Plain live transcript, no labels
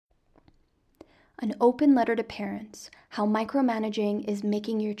An Open Letter to Parents: How Micromanaging is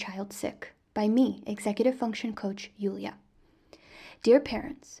Making Your Child Sick, by me, Executive Function Coach Yulia. Dear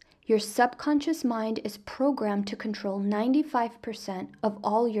parents, your subconscious mind is programmed to control 95% of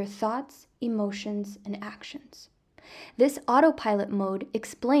all your thoughts, emotions, and actions. This autopilot mode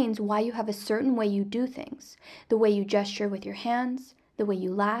explains why you have a certain way you do things, the way you gesture with your hands, the way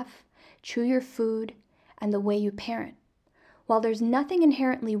you laugh, chew your food, and the way you parent. While there's nothing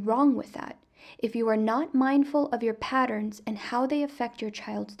inherently wrong with that, if you are not mindful of your patterns and how they affect your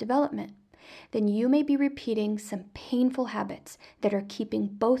child's development, then you may be repeating some painful habits that are keeping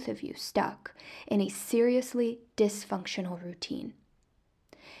both of you stuck in a seriously dysfunctional routine.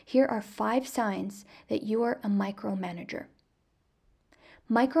 Here are 5 signs that you are a micromanager.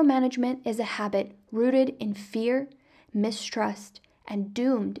 Micromanagement is a habit rooted in fear, mistrust, and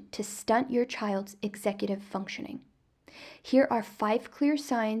doomed to stunt your child's executive functioning. Here are 5 clear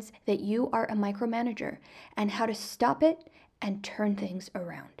signs that you are a micromanager and how to stop it and turn things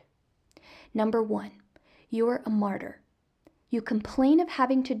around. Number 1, you're a martyr. You complain of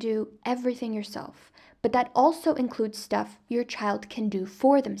having to do everything yourself, but that also includes stuff your child can do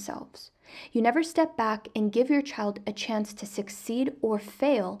for themselves. You never step back and give your child a chance to succeed or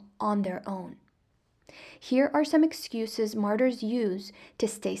fail on their own. Here are some excuses martyrs use to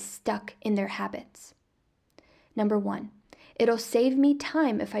stay stuck in their habits. Number 1, it'll save me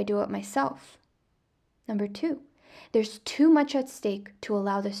time if I do it myself. Number 2, there's too much at stake to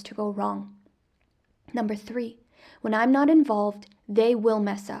allow this to go wrong. Number 3, when I'm not involved, they will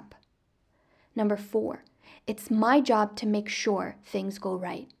mess up. Number 4, it's my job to make sure things go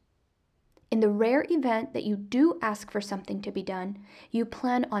right. In the rare event that you do ask for something to be done, you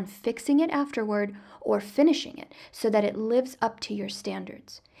plan on fixing it afterward or finishing it so that it lives up to your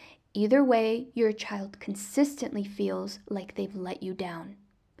standards. Either way, your child consistently feels like they've let you down.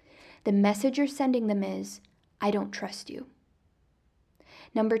 The message you're sending them is, I don't trust you.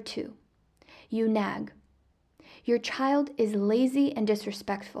 Number 2, you nag. Your child is lazy and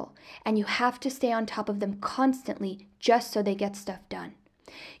disrespectful, and you have to stay on top of them constantly just so they get stuff done.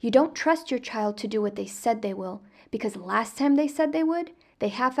 You don't trust your child to do what they said they will, because last time they said they would, they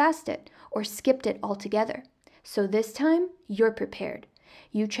half-assed it or skipped it altogether. So this time, you're prepared.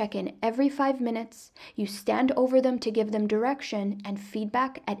 You check in every 5 minutes, you stand over them to give them direction and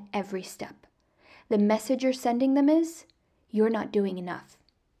feedback at every step. The message you're sending them is, you're not doing enough.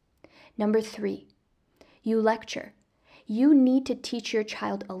 Number 3, you lecture. You need to teach your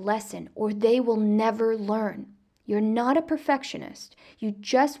child a lesson or they will never learn. You're not a perfectionist. You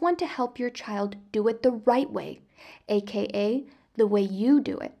just want to help your child do it the right way, aka the way you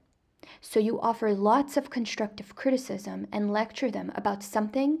do it. So you offer lots of constructive criticism and lecture them about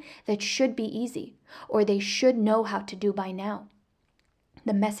something that should be easy or they should know how to do by now.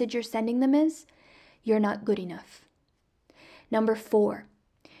 The message you're sending them is, you're not good enough. Number 4,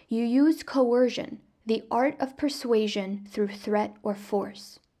 you use coercion, the art of persuasion through threat or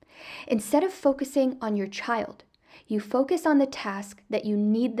force. Instead of focusing on your child, you focus on the task that you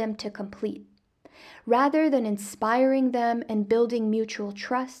need them to complete. Rather than inspiring them and building mutual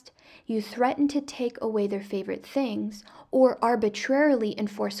trust, you threaten to take away their favorite things or arbitrarily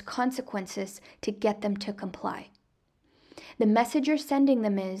enforce consequences to get them to comply. The message you're sending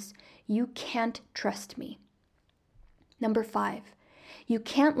them is, you can't trust me. Number 5, you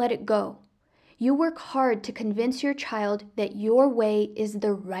can't let it go. You work hard to convince your child that your way is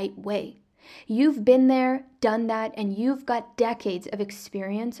the right way. You've been there, done that, and you've got decades of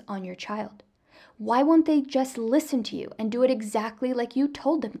experience on your child. Why won't they just listen to you and do it exactly like you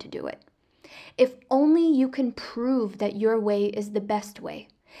told them to do it? If only you can prove that your way is the best way.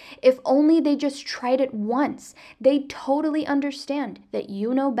 If only they just tried it once, they totally understand that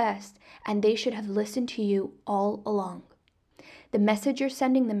you know best and they should have listened to you all along. The message you're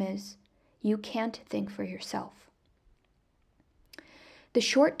sending them is, you can't think for yourself. The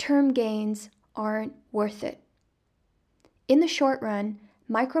short-term gains aren't worth it. In the short run,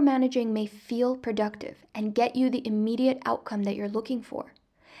 micromanaging may feel productive and get you the immediate outcome that you're looking for.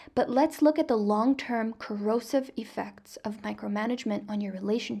 But let's look at the long-term corrosive effects of micromanagement on your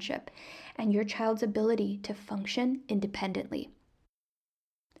relationship and your child's ability to function independently.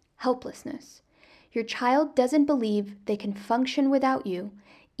 Helplessness. Your child doesn't believe they can function without you,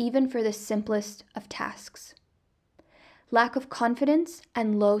 even for the simplest of tasks. Lack of confidence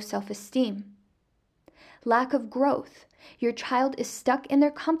and low self-esteem. Lack of growth. Your child is stuck in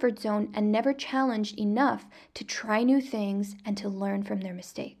their comfort zone and never challenged enough to try new things and to learn from their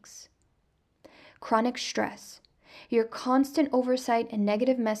mistakes. Chronic stress. Your constant oversight and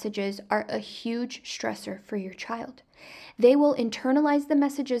negative messages are a huge stressor for your child. They will internalize the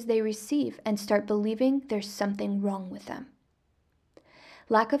messages they receive and start believing there's something wrong with them.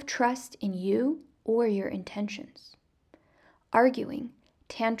 Lack of trust in you or your intentions. Arguing,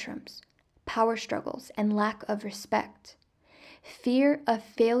 tantrums, power struggles, and lack of respect. Fear of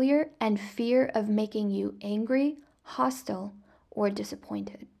failure and fear of making you angry, hostile, or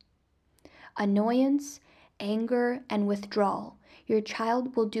disappointed. Annoyance, anger, and withdrawal. Your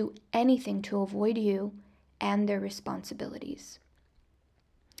child will do anything to avoid you and their responsibilities.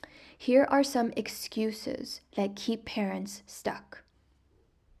 Here are some excuses that keep parents stuck.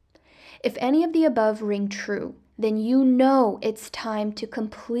 If any of the above ring true, then you know it's time to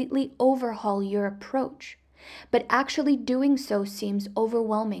completely overhaul your approach, but actually doing so seems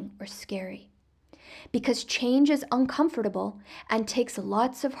overwhelming or scary. Because change is uncomfortable and takes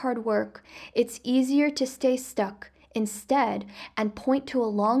lots of hard work, it's easier to stay stuck instead and point to a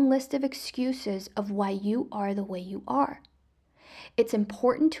long list of excuses of why you are the way you are. It's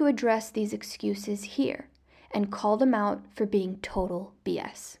important to address these excuses here and call them out for being total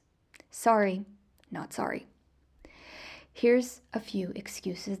BS. Sorry, not sorry. Here's a few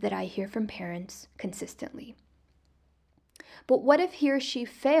excuses that I hear from parents consistently. But what if he or she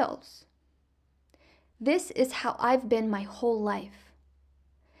fails? This is how I've been my whole life.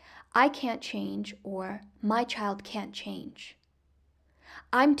 I can't change, or my child can't change.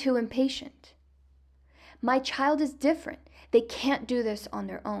 I'm too impatient. My child is different. They can't do this on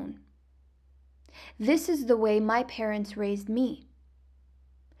their own. This is the way my parents raised me.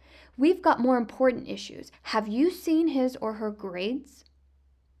 We've got more important issues. Have you seen his or her grades?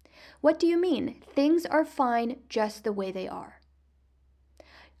 What do you mean? Things are fine just the way they are.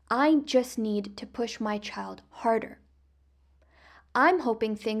 I just need to push my child harder. I'm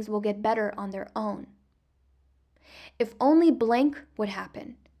hoping things will get better on their own. If only blank would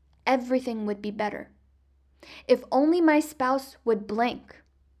happen, everything would be better. If only my spouse would blank,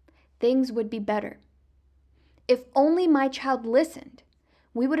 things would be better. If only my child listened,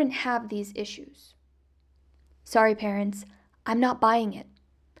 we wouldn't have these issues. Sorry, parents, I'm not buying it.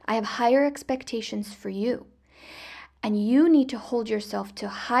 I have higher expectations for you. And you need to hold yourself to a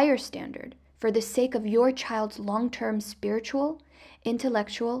higher standard for the sake of your child's long-term spiritual,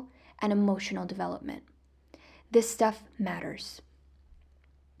 intellectual, and emotional development. This stuff matters.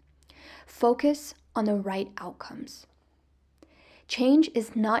 Focus on the right outcomes. Change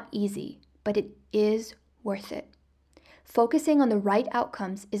is not easy, but it is worth it. Focusing on the right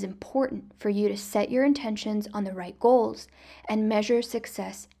outcomes is important for you to set your intentions on the right goals and measure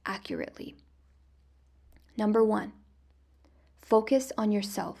success accurately. Number 1. Focus on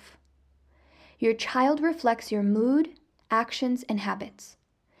yourself. Your child reflects your mood, actions, and habits.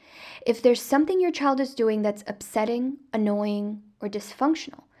 If there's something your child is doing that's upsetting, annoying, or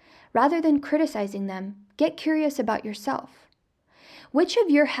dysfunctional, rather than criticizing them, get curious about yourself. Which of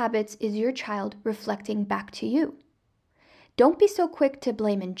your habits is your child reflecting back to you? Don't be so quick to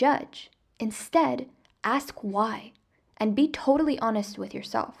blame and judge. Instead, ask why, and be totally honest with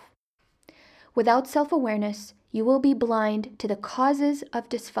yourself. Without self-awareness, you will be blind to the causes of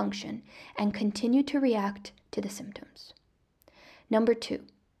dysfunction and continue to react to the symptoms. Number 2,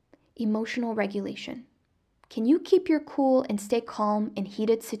 emotional regulation. Can you keep your cool and stay calm in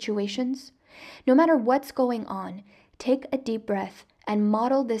heated situations? No matter what's going on, take a deep breath and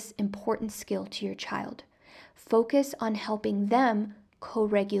model this important skill to your child. Focus on helping them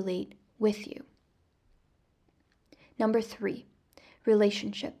co-regulate with you. Number 3,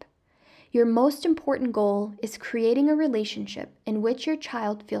 relationship. Your most important goal is creating a relationship in which your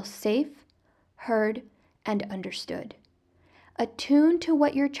child feels safe, heard, and understood. Attune to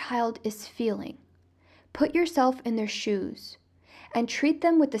what your child is feeling. Put yourself in their shoes and treat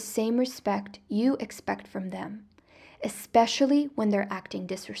them with the same respect you expect from them, especially when they're acting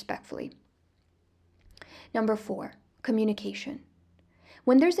disrespectfully. Number 4, communication.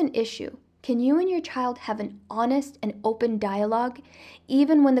 When there's an issue, can you and your child have an honest and open dialogue,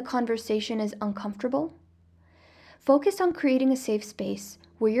 even when the conversation is uncomfortable? Focus on creating a safe space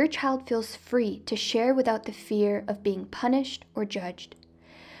where your child feels free to share without the fear of being punished or judged.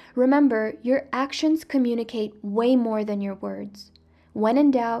 Remember, your actions communicate way more than your words. When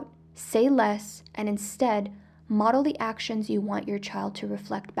in doubt, say less, and instead, model the actions you want your child to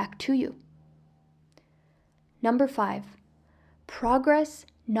reflect back to you. Number 5, progress,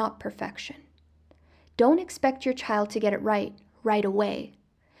 not perfection. Don't expect your child to get it right away.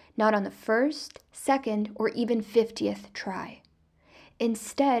 Not on the first, second, or even 50th try.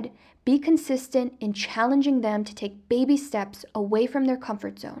 Instead, be consistent in challenging them to take baby steps away from their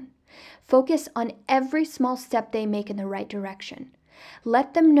comfort zone. Focus on every small step they make in the right direction.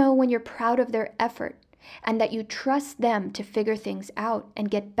 Let them know when you're proud of their effort and that you trust them to figure things out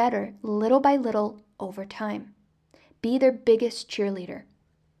and get better little by little over time. Be their biggest cheerleader.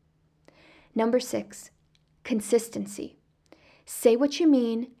 Number 6, consistency. Say what you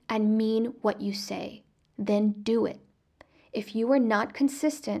mean and mean what you say. Then do it. If you are not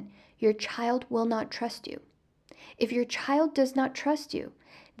consistent, your child will not trust you. If your child does not trust you,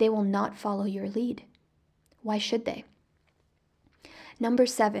 they will not follow your lead. Why should they? Number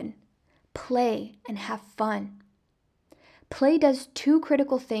 7, play and have fun. Play does 2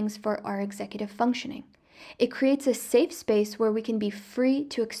 critical things for our executive functioning. It creates a safe space where we can be free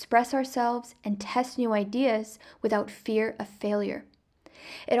to express ourselves and test new ideas without fear of failure.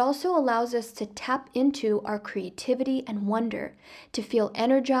 It also allows us to tap into our creativity and wonder, to feel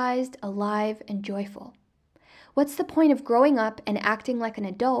energized, alive, and joyful. What's the point of growing up and acting like an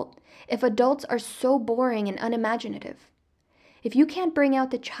adult if adults are so boring and unimaginative? If you can't bring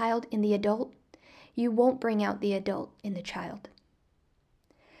out the child in the adult, you won't bring out the adult in the child.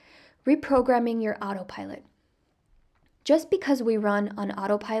 Reprogramming your autopilot. Just because we run on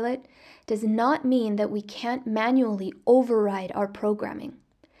autopilot does not mean that we can't manually override our programming.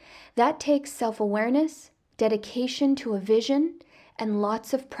 That takes self-awareness, dedication to a vision, and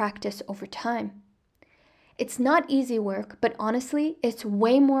lots of practice over time. It's not easy work, but honestly, it's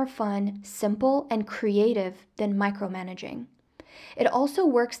way more fun, simple, and creative than micromanaging. It also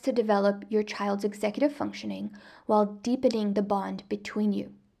works to develop your child's executive functioning while deepening the bond between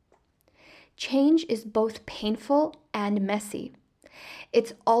you. Change is both painful and messy.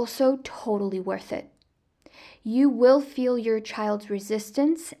 It's also totally worth it. You will feel your child's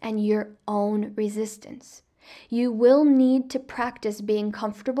resistance and your own resistance. You will need to practice being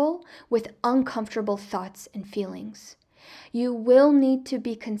comfortable with uncomfortable thoughts and feelings. You will need to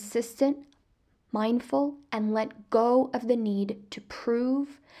be consistent, mindful, and let go of the need to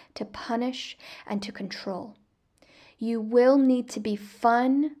prove, to punish, and to control. You will need to be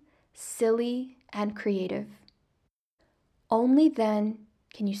fun, silly, and creative. Only then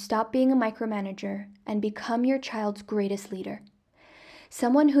can you stop being a micromanager and become your child's greatest leader,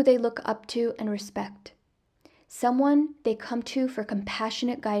 someone who they look up to and respect, someone they come to for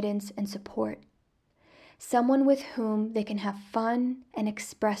compassionate guidance and support, someone with whom they can have fun and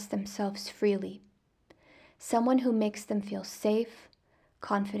express themselves freely, someone who makes them feel safe,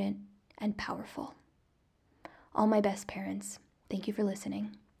 confident, and powerful. All my best, parents. Thank you for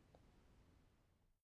listening.